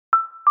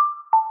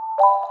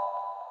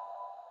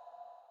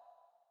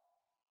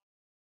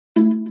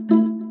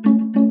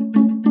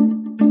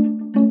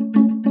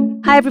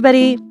Hi,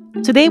 everybody.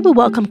 Today we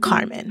welcome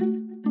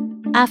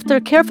Carmen. After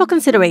careful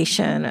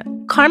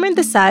consideration, Carmen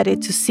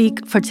decided to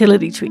seek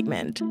fertility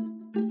treatment.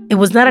 It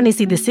was not an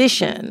easy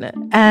decision,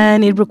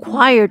 and it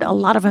required a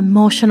lot of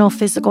emotional,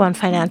 physical, and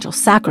financial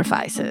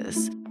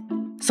sacrifices.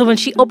 So when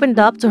she opened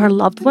up to her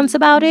loved ones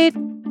about it,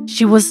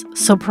 she was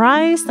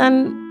surprised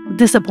and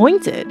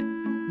disappointed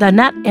that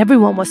not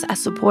everyone was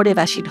as supportive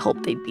as she'd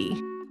hoped they'd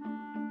be.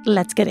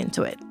 Let's get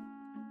into it.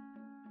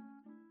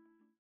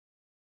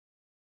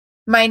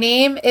 My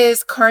name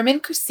is Carmen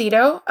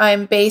Cusito.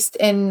 I'm based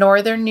in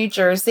northern New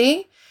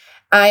Jersey.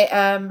 I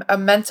am a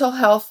mental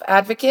health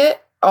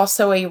advocate,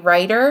 also a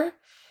writer,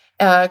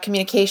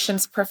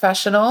 communications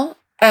professional.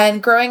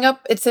 And growing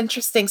up, it's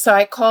interesting. So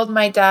I called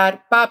my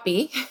dad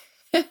Papi,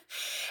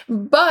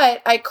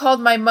 but I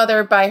called my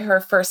mother by her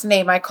first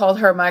name. I called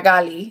her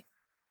Magali.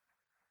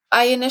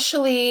 I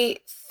initially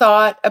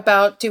thought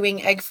about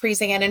doing egg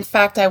freezing. And in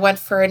fact, I went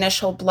for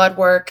initial blood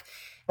work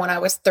when I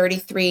was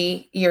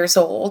 33 years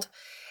old.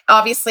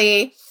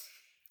 Obviously,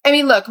 I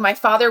mean, look, my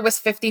father was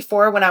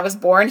 54 when I was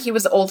born. He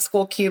was old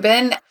school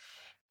Cuban.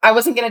 I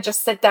wasn't going to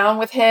just sit down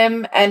with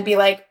him and be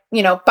like,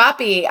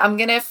 Papi, I'm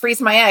going to freeze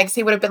my eggs.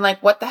 He would have been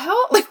like, what the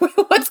hell? Like,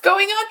 what's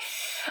going on?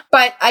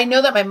 But I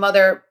know that my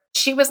mother,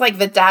 she was like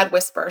the dad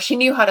whisperer. She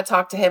knew how to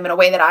talk to him in a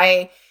way that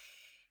I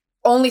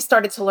only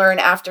started to learn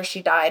after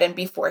she died and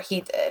before he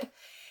did.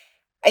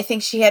 I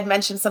think she had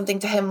mentioned something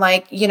to him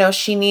like,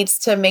 she needs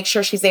to make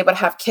sure she's able to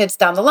have kids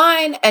down the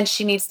line and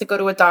she needs to go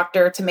to a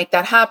doctor to make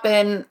that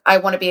happen. I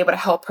want to be able to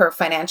help her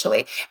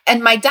financially.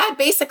 And my dad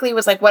basically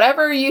was like,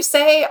 whatever you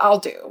say, I'll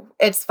do.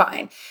 It's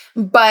fine.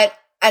 But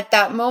at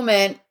that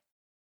moment,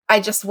 I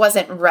just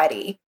wasn't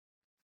ready.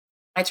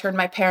 I turned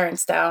my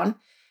parents down,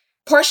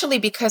 partially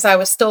because I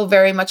was still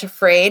very much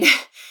afraid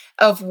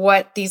of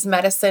what these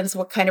medicines,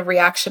 what kind of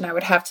reaction I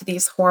would have to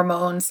these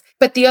hormones.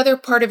 But the other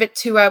part of it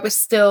too, I was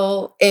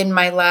still in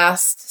my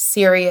last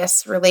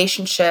serious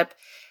relationship.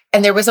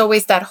 And there was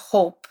always that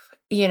hope,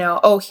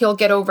 he'll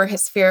get over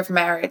his fear of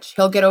marriage.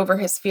 He'll get over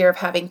his fear of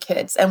having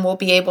kids and we'll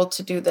be able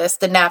to do this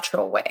the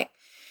natural way.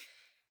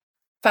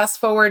 Fast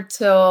forward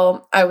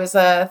till I was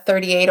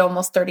 38,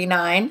 almost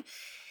 39,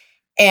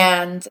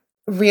 and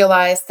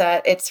realized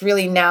that it's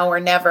really now or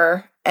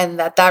never, and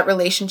that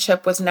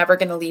relationship was never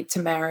going to lead to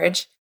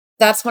marriage.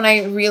 That's when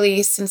I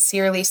really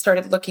sincerely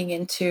started looking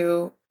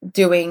into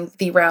doing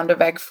the round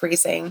of egg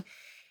freezing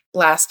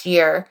last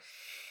year.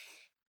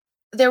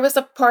 There was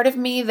a part of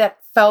me that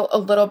felt a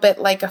little bit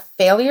like a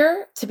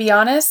failure, to be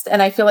honest.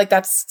 And I feel like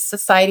that's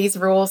society's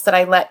rules that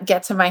I let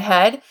get to my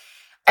head.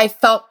 I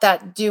felt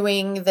that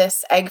doing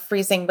this egg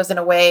freezing was in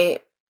a way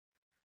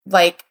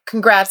like,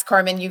 congrats,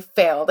 Carmen, you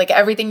failed. Like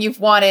everything you've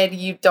wanted,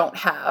 you don't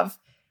have.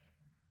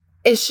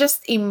 It's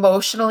just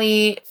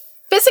emotionally,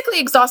 physically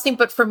exhausting,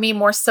 but for me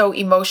more so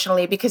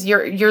emotionally, because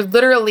you're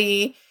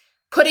literally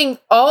putting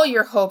all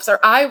your hopes,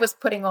 or I was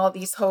putting all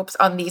these hopes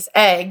on these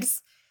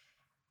eggs.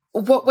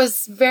 What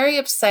was very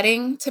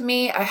upsetting to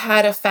me, I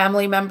had a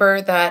family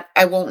member that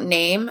I won't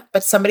name,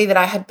 but somebody that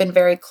I had been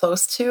very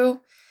close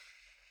to.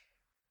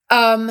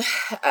 As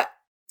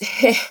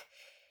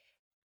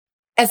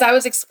I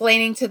was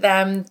explaining to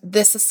them,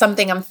 this is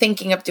something I'm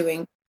thinking of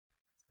doing,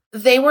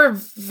 they were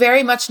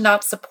very much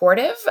not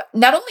supportive,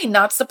 not only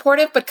not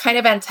supportive, but kind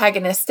of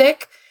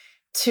antagonistic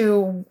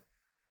to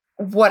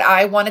what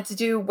I wanted to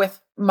do with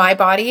my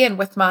body and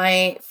with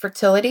my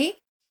fertility.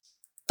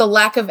 The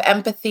lack of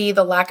empathy,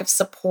 the lack of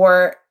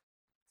support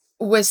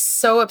was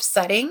so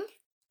upsetting.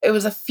 It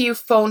was a few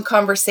phone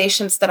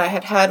conversations that I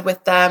had had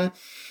with them.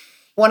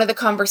 One of the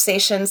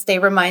conversations, they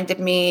reminded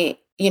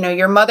me,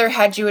 your mother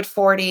had you at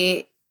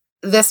 40.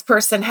 This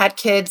person had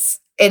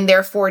kids in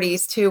their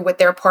 40s too with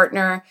their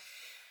partner.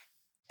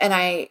 And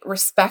I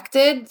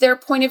respected their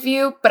point of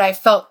view, but I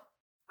felt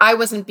I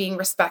wasn't being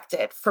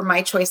respected for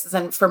my choices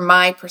and for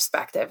my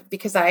perspective,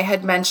 because I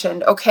had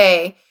mentioned,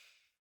 okay,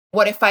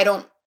 what if I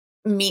don't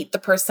meet the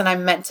person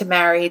I'm meant to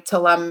marry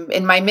till I'm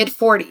in my mid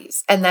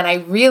 40s and then I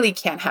really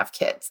can't have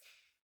kids?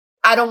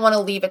 I don't want to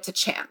leave it to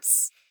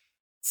chance.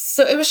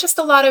 So it was just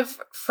a lot of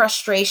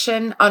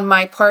frustration on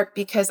my part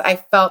because I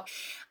felt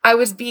I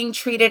was being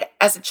treated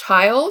as a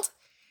child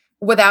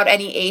without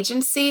any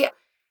agency,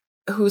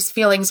 whose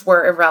feelings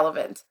were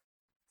irrelevant.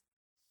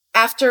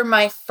 After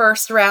my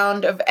first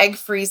round of egg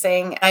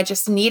freezing, I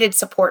just needed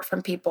support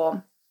from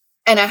people.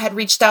 And I had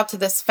reached out to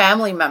this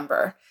family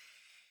member,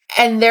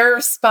 and their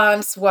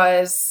response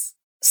was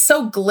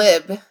so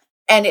glib.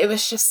 And it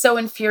was just so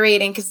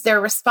infuriating because their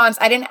response,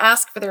 I didn't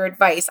ask for their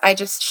advice. I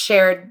just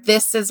shared,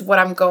 this is what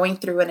I'm going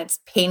through and it's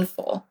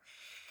painful.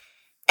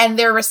 And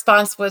their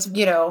response was,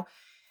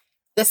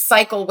 this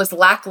cycle was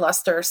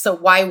lackluster, so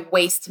why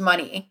waste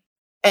money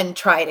and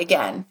try it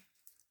again?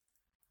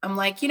 I'm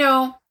like,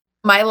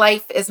 my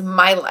life is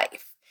my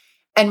life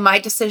and my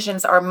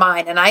decisions are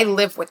mine and I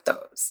live with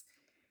those.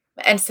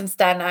 And since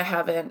then I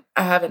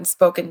haven't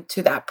spoken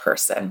to that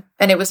person,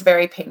 and it was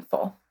very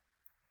painful.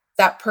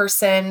 That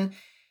person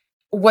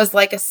was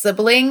like a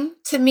sibling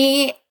to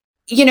me,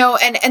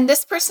 and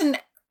this person,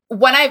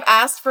 when I've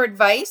asked for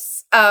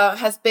advice,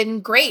 has been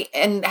great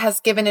and has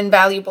given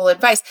invaluable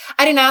advice.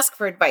 I didn't ask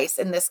for advice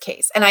in this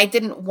case, and I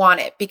didn't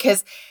want it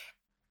because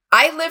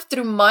I lived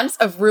through months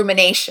of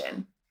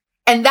rumination.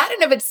 And that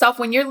in of itself,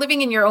 when you're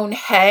living in your own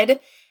head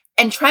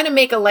and trying to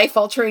make a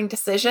life-altering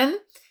decision,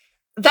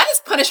 that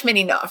is punishment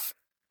enough.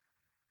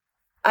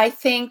 I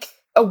think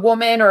a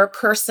woman or a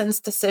person's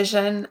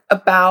decision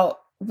about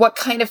what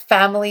kind of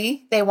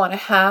family they want to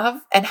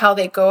have and how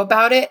they go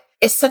about it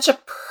is such a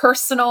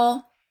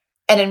personal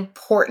and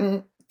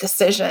important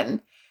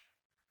decision.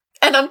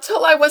 And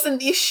until I was in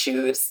these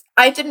shoes,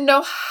 I didn't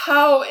know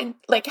how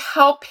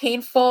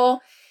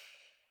painful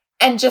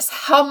and just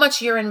how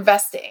much you're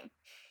investing.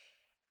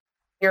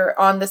 You're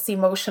on this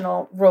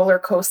emotional roller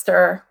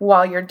coaster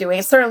while you're doing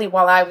it, certainly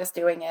while I was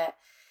doing it.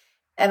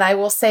 And I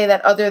will say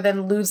that other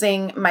than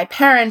losing my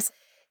parents,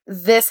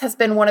 this has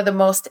been one of the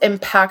most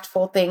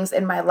impactful things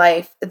in my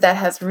life that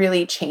has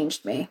really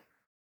changed me.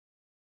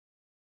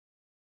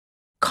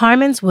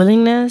 Carmen's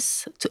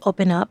willingness to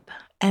open up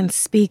and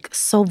speak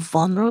so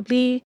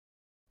vulnerably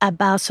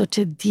about such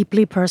a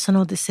deeply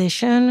personal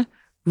decision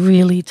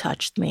really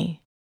touched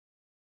me.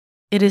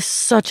 It is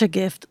such a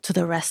gift to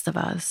the rest of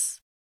us.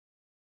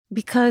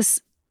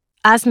 Because,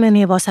 as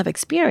many of us have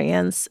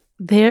experienced,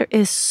 there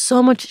is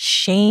so much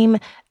shame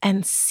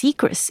and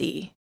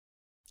secrecy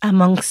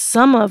among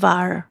some of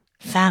our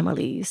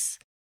families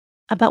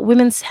about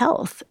women's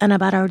health and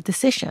about our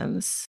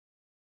decisions.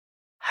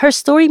 Her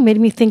story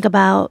made me think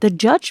about the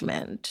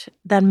judgment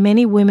that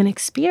many women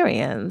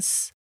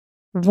experience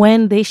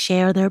when they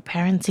share their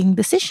parenting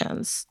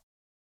decisions,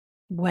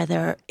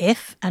 whether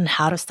if and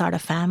how to start a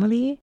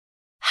family,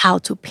 how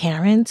to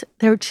parent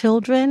their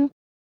children,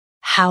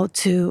 how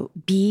to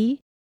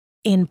be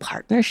in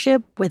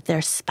partnership with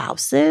their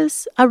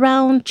spouses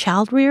around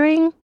child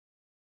rearing.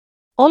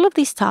 All of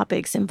these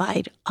topics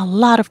invite a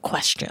lot of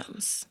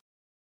questions.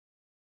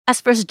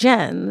 As first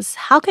gens,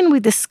 how can we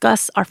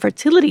discuss our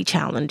fertility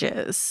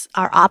challenges,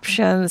 our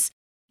options,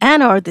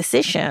 and our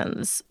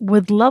decisions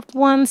with loved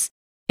ones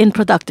in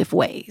productive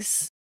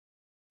ways?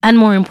 And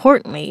more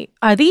importantly,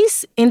 are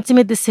these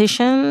intimate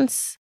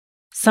decisions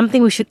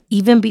something we should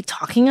even be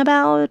talking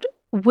about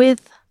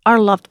with our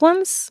loved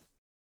ones?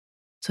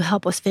 To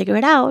help us figure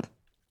it out,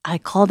 I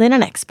called in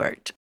an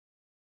expert.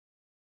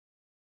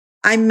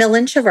 I'm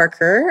Millen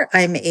Chavarkar.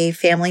 I'm a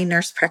family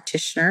nurse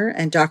practitioner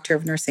and doctor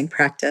of nursing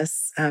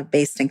practice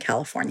based in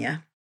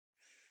California.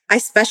 I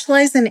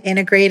specialize in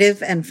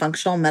integrative and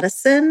functional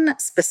medicine,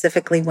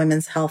 specifically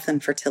women's health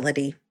and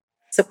fertility,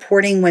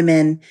 supporting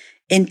women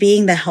in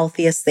being the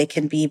healthiest they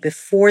can be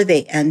before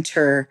they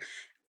enter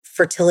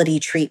fertility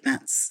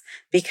treatments.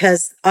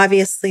 Because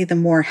obviously, the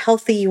more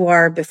healthy you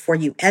are before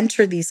you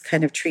enter these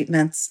kind of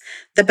treatments,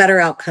 the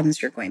better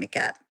outcomes you're going to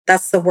get.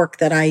 That's the work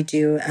that I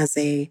do as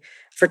a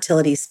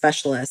fertility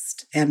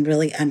specialist, and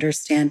really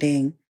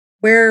understanding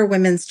where are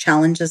women's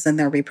challenges in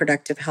their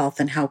reproductive health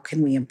and how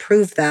can we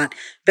improve that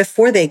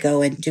before they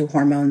go and do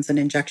hormones and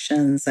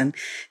injections and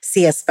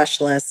see a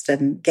specialist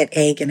and get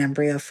egg and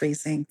embryo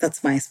freezing.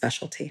 That's my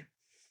specialty.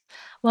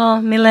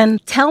 Well, Millen,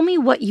 tell me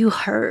what you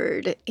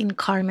heard in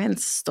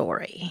Carmen's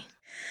story.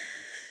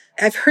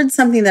 I've heard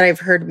something that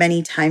I've heard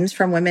many times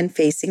from women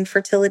facing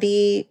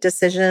fertility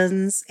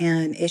decisions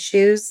and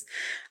issues,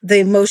 the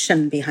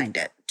emotion behind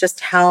it, just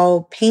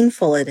how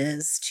painful it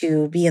is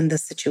to be in the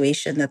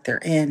situation that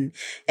they're in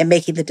and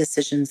making the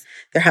decisions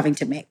they're having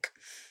to make.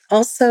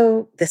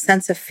 Also, the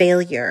sense of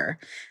failure,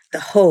 the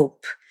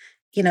hope,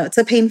 it's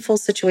a painful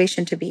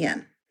situation to be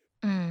in.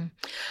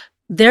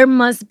 There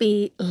must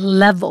be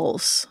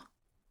levels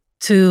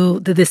to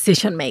the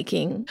decision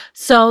making.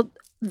 So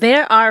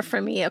there are,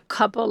 for me, a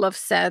couple of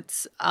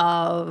sets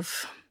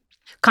of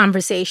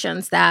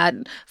conversations that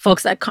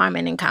folks like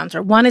Carmen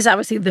encounter. One is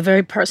obviously the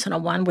very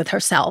personal one with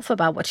herself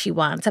about what she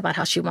wants, about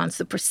how she wants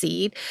to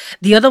proceed.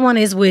 The other one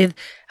is with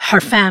her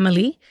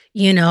family.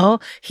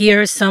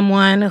 Here's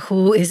someone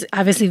who is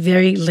obviously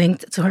very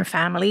linked to her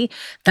family.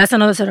 That's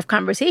another set of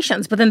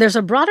conversations. But then there's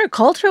a broader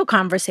cultural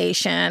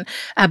conversation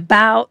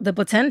about the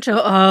potential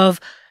of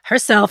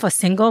herself, a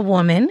single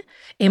woman,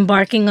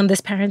 embarking on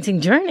this parenting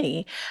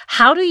journey.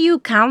 How do you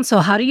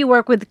counsel? How do you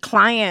work with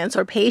clients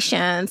or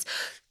patients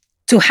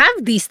to have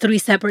these three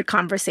separate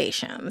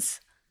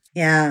conversations?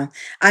 Yeah.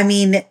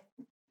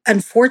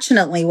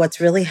 Unfortunately,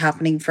 what's really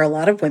happening for a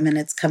lot of women,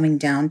 it's coming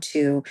down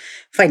to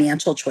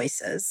financial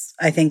choices.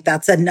 I think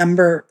that's the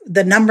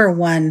number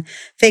one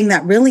thing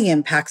that really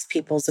impacts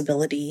people's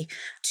ability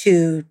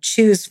to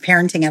choose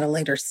parenting at a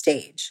later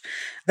stage.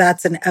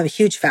 That's a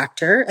huge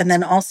factor. And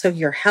then also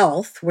your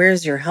health.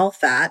 Where's your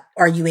health at?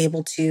 Are you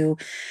able to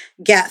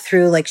get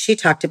through, like she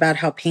talked about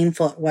how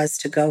painful it was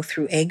to go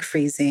through egg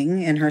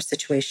freezing in her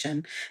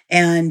situation,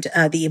 and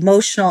the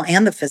emotional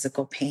and the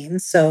physical pain.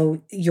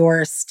 So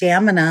your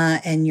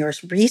stamina and your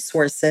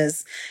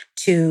resources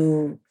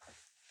to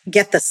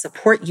get the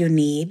support you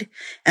need.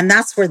 And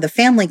that's where the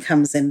family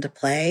comes into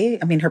play.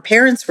 I mean, her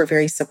parents were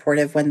very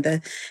supportive when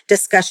the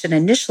discussion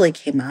initially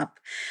came up.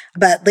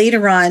 But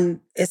later on,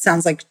 it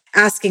sounds like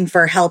asking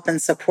for help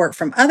and support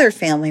from other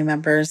family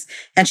members,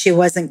 and she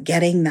wasn't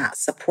getting that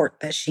support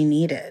that she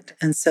needed.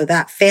 And so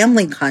that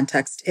family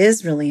context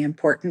is really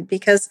important,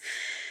 because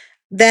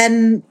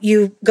then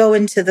you go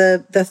into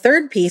the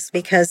third piece,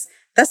 because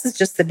this is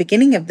just the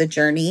beginning of the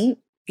journey,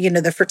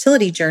 the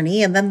fertility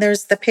journey, and then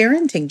there's the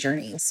parenting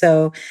journey.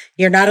 So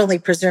you're not only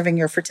preserving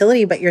your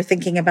fertility, but you're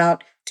thinking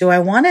about, do I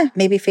want to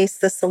maybe face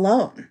this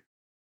alone?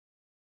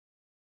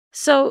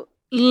 So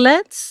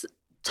let's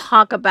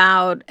talk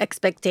about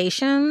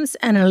expectations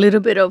and a little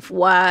bit of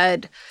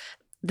what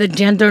the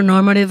gender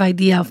normative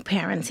idea of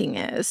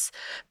parenting is,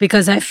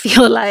 because I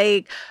feel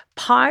like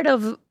part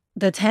of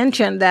the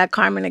tension that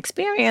Carmen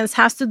experienced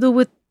has to do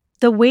with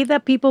the way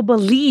that people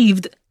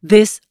believed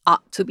this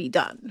ought to be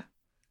done.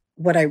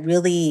 What I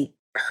really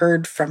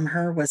heard from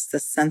her was the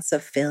sense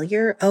of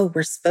failure. Oh,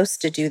 we're supposed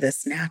to do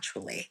this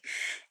naturally.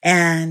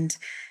 And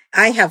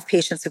I have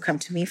patients who come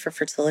to me for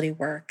fertility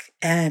work,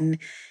 and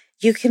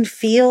you can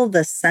feel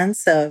the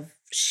sense of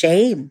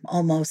shame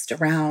almost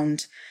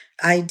around,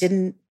 I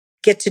didn't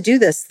get to do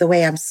this the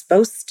way I'm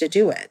supposed to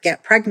do it,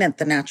 get pregnant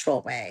the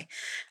natural way.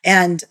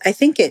 And I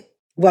think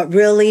what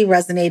really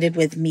resonated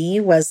with me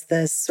was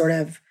this sort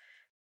of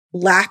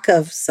lack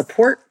of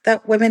support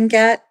that women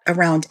get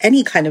around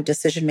any kind of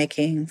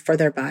decision-making for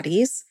their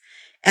bodies,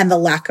 and the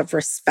lack of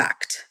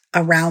respect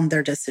around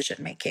their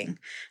decision-making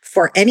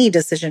for any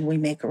decision we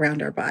make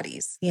around our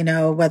bodies,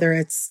 whether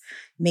it's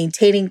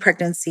maintaining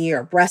pregnancy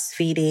or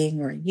breastfeeding,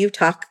 or you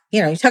talk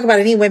about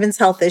any women's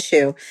health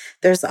issue,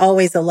 there's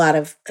always a lot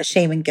of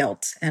shame and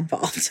guilt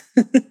involved.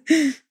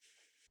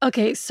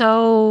 Okay,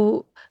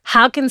 so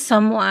how can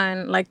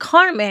someone like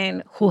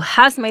Carmen, who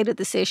has made a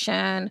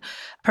decision,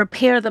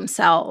 prepare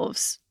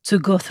themselves to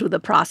go through the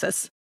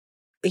process?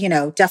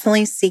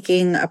 Definitely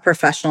seeking a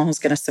professional who's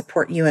going to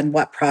support you in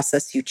what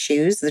process you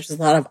choose. There's a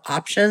lot of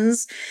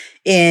options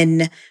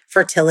in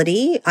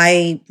fertility.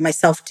 I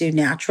myself do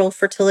natural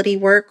fertility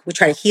work. We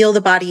try to heal the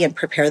body and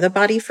prepare the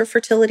body for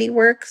fertility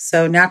work.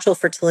 So natural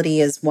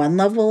fertility is one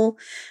level.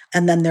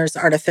 And then there's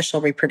artificial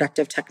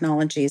reproductive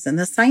technologies. And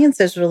the science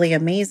is really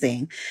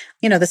amazing.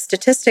 The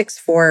statistics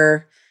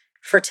for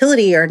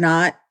fertility are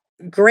not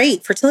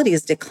great. Fertility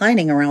is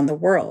declining around the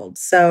world.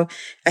 So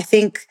I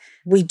think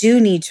we do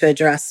need to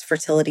address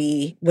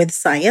fertility with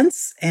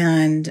science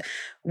and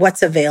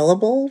what's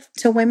available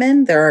to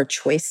women. There are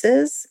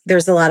choices.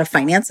 There's a lot of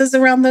finances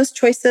around those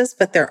choices,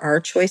 but there are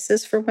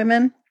choices for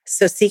women.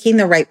 So seeking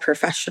the right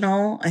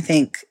professional, I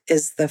think,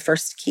 is the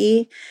first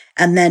key.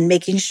 And then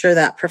making sure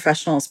that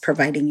professional is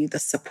providing you the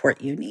support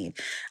you need.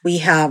 We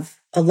have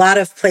a lot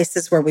of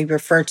places where we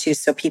refer to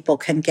so people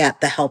can get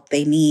the help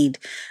they need,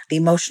 the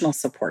emotional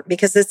support,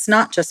 because it's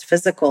not just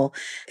physical,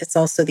 it's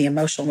also the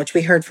emotional, which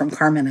we heard from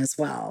Carmen as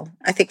well.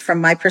 I think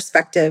from my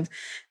perspective,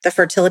 the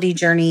fertility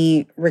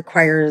journey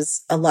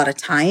requires a lot of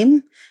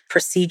time,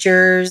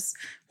 procedures,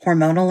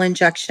 hormonal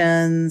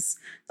injections,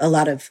 a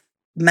lot of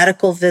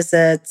medical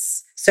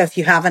visits. So if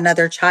you have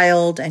another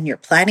child and you're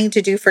planning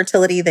to do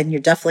fertility, then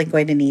you're definitely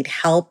going to need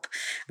help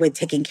with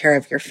taking care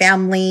of your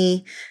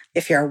family.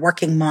 If you're a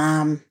working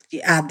mom, you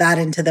add that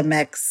into the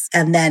mix.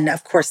 And then,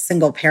 of course,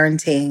 single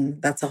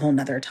parenting, that's a whole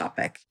nother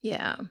topic.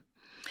 Yeah.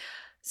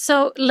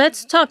 So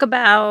let's talk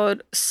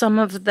about some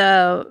of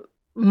the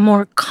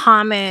more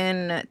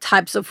common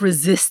types of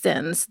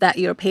resistance that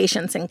your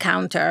patients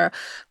encounter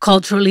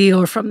culturally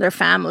or from their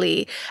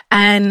family.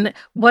 And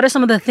what are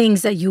some of the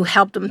things that you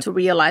help them to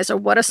realize, or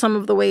what are some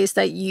of the ways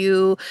that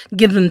you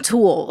give them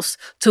tools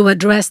to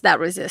address that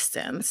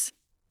resistance?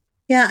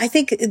 Yeah, I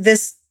think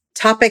this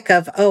topic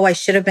of, I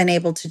should have been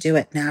able to do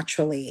it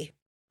naturally.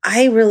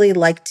 I really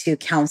like to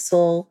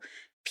counsel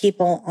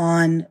people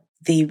on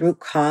the root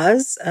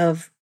cause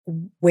of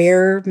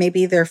where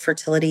maybe their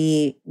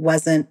fertility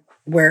wasn't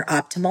where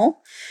optimal,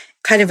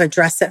 kind of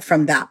address it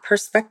from that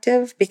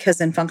perspective,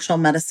 because in functional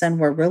medicine,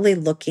 we're really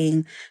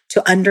looking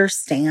to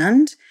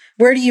understand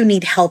where do you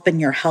need help in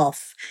your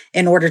health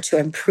in order to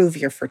improve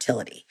your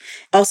fertility.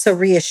 Also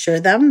reassure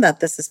them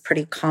that this is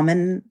pretty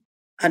common.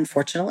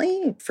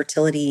 Unfortunately,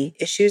 fertility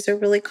issues are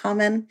really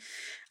common.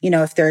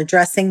 If they're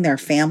addressing their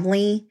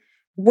family,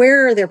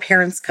 where are their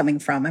parents coming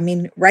from? I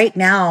mean, right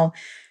now,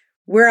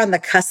 we're on the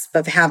cusp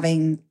of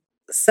having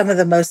some of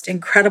the most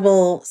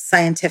incredible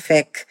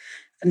scientific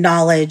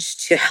knowledge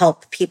to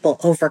help people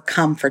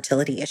overcome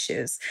fertility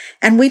issues.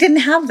 And we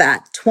didn't have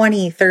that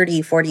 20,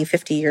 30, 40,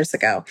 50 years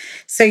ago.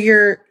 So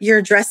you're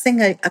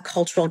addressing a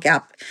cultural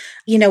gap.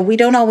 We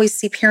don't always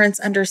see parents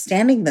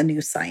understanding the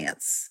new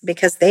science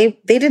because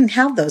they didn't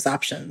have those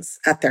options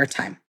at their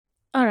time.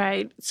 All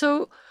right.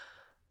 So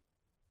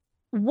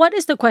what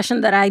is the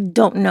question that I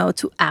don't know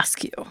to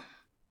ask you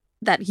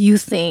that you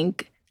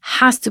think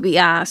has to be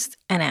asked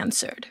and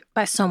answered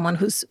by someone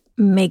who's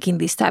making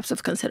these types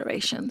of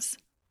considerations?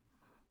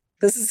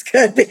 This is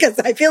good because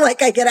I feel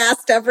like I get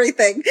asked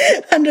everything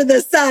under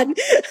the sun.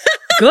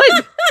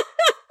 Good.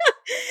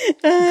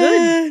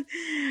 Good.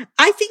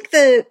 I think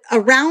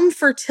around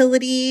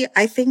fertility,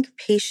 I think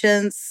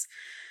patients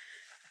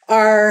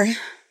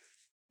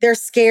they're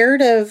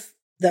scared of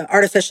the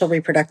artificial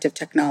reproductive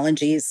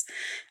technologies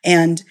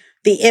and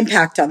the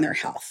impact on their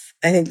health.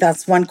 I think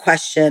that's one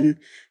question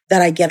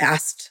that I get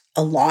asked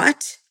a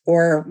lot,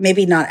 or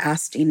maybe not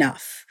asked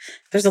enough.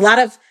 There's a lot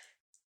of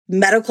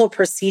medical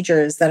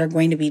procedures that are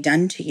going to be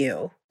done to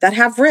you that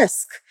have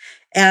risk.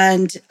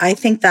 And I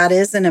think that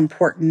is an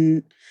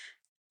important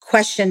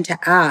question to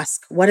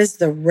ask. What is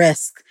the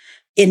risk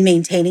in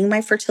maintaining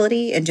my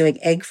fertility and doing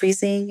egg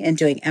freezing and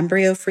doing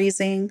embryo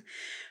freezing?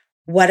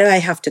 What do I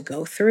have to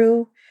go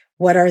through?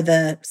 What are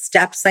the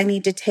steps I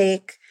need to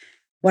take?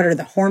 What are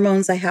the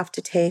hormones I have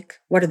to take?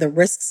 What are the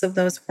risks of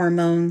those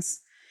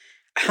hormones?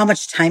 How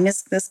much time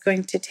is this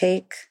going to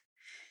take?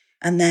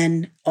 And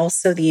then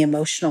also the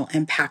emotional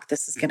impact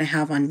this is going to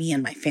have on me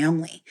and my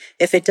family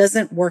if it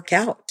doesn't work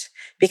out,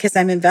 because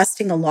I'm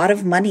investing a lot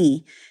of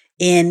money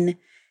in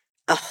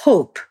a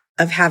hope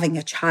of having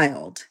a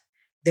child.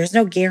 There's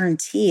no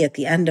guarantee at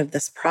the end of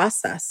this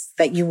process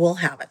that you will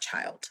have a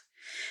child.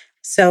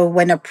 So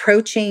when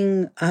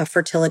approaching a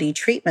fertility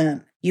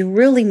treatment, you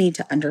really need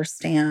to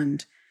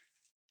understand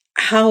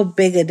how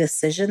big a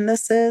decision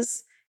this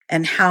is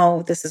and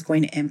how this is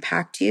going to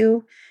impact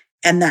you,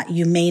 and that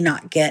you may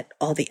not get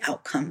all the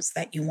outcomes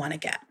that you want to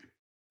get.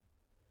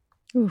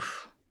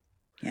 Oof.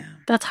 Yeah.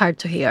 That's hard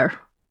to hear.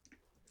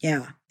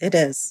 Yeah, it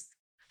is.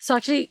 So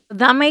actually,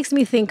 that makes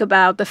me think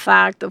about the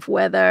fact of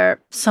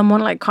whether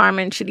someone like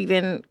Carmen should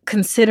even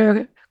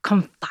consider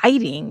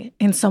confiding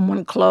in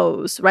someone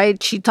close,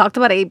 right? She talked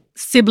about a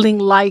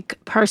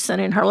sibling-like person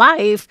in her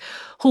life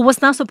who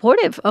was not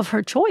supportive of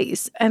her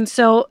choice. And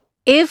so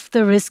if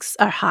the risks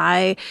are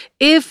high,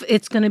 if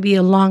it's going to be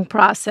a long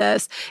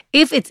process,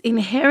 if it's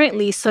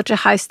inherently such a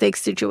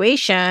high-stakes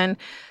situation,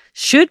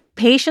 should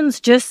patients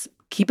just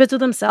keep it to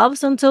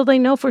themselves until they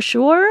know for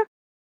sure?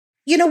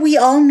 You know, we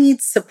all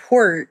need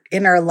support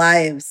in our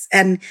lives.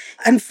 And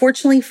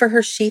unfortunately for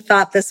her, she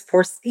thought this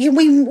person,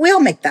 we all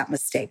make that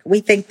mistake.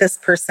 We think this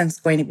person's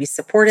going to be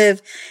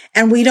supportive,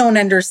 and we don't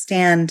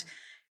understand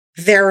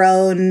their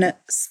own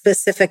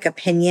specific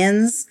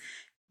opinions.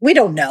 We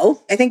don't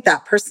know. I think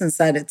that person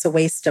said it's a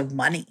waste of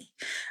money.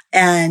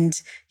 And,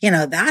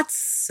 that's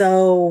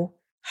so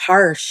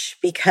harsh,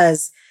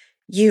 because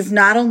you've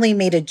not only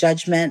made a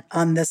judgment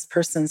on this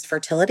person's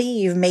fertility,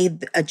 you've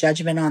made a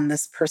judgment on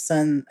this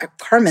person,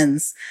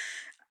 Carmen's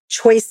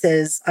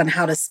choices on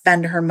how to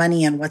spend her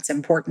money and what's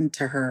important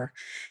to her.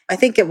 I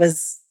think it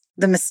was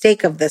the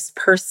mistake of this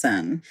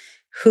person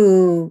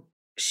who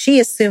she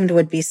assumed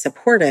would be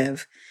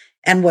supportive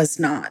and was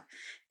not.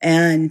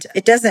 And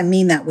it doesn't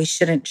mean that we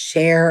shouldn't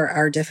share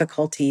our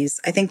difficulties.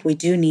 I think we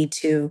do need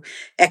to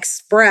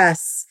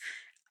express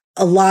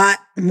a lot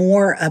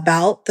more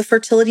about the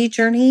fertility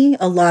journey.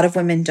 A lot of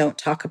women don't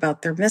talk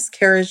about their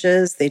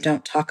miscarriages. They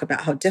don't talk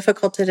about how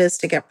difficult it is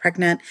to get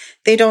pregnant.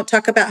 They don't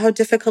talk about how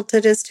difficult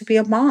it is to be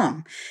a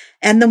mom.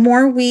 And the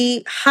more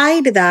we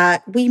hide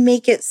that, we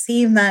make it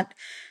seem that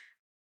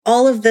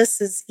all of this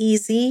is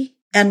easy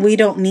and we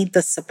don't need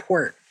the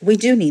support. We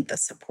do need the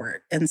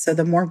support. And so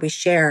the more we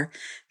share,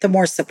 the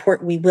more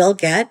support we will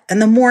get.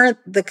 And the more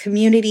the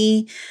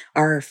community,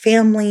 our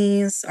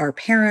families, our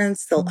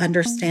parents, they'll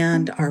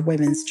understand our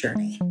women's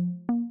journey.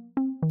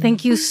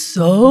 Thank you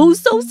so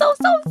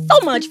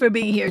much for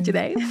being here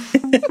today.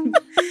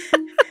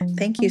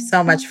 Thank you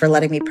so much for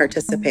letting me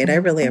participate. I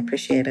really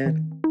appreciate it.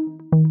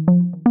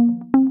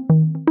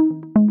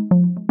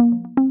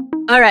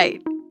 All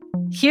right.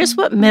 Here's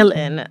what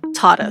Millen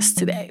taught us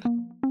today.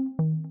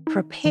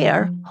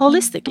 Prepare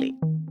holistically.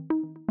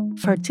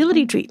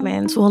 Fertility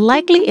treatments will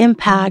likely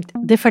impact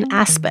different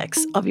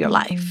aspects of your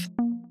life.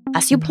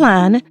 As you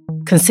plan,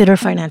 consider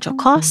financial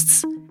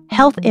costs,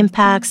 health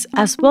impacts,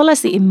 as well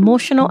as the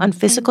emotional and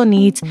physical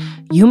needs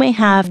you may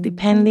have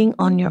depending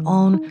on your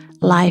own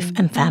life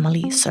and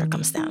family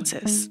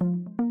circumstances.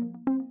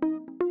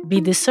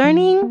 Be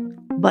discerning,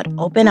 but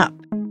open up.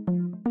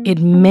 It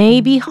may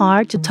be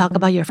hard to talk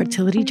about your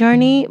fertility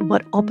journey,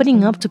 but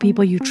opening up to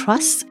people you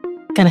trust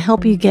can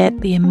help you get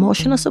the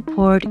emotional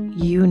support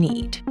you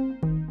need.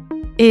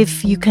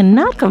 If you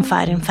cannot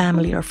confide in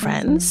family or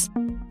friends,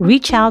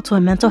 reach out to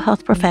a mental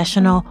health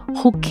professional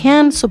who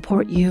can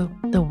support you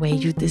the way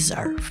you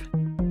deserve.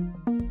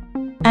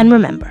 And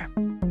remember,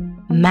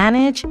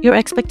 manage your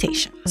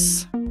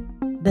expectations.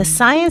 The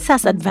science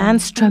has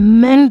advanced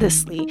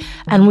tremendously,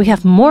 and we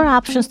have more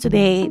options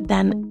today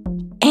than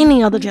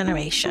any other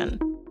generation.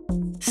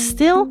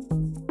 Still,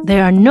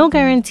 there are no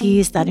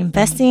guarantees that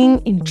investing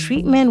in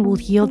treatment will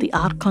yield the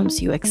outcomes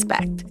you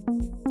expect.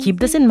 Keep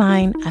this in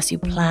mind as you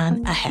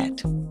plan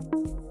ahead.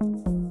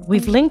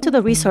 We've linked to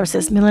the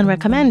resources Millen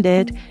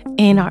recommended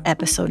in our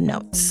episode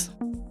notes.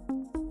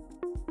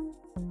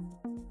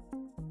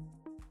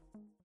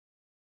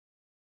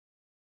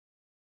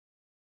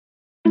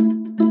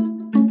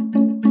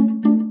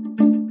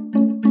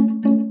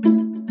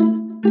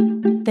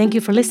 Thank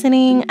you for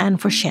listening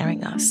and for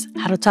sharing us.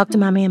 How to Talk to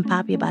Mommy and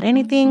Papi About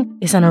Anything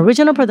is an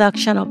original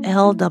production of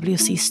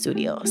LWC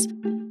Studios.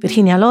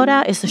 Virginia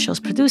Lora is the show's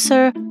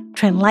producer.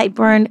 Trent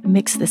Lightburn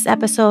mixed this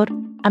episode.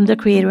 I'm the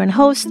creator and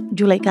host,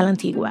 Juleyka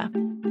Lantigua.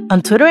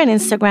 On Twitter and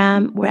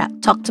Instagram, we're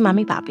at Talk to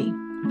Mommy Papi.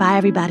 Bye,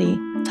 everybody.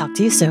 Talk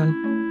to you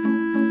soon.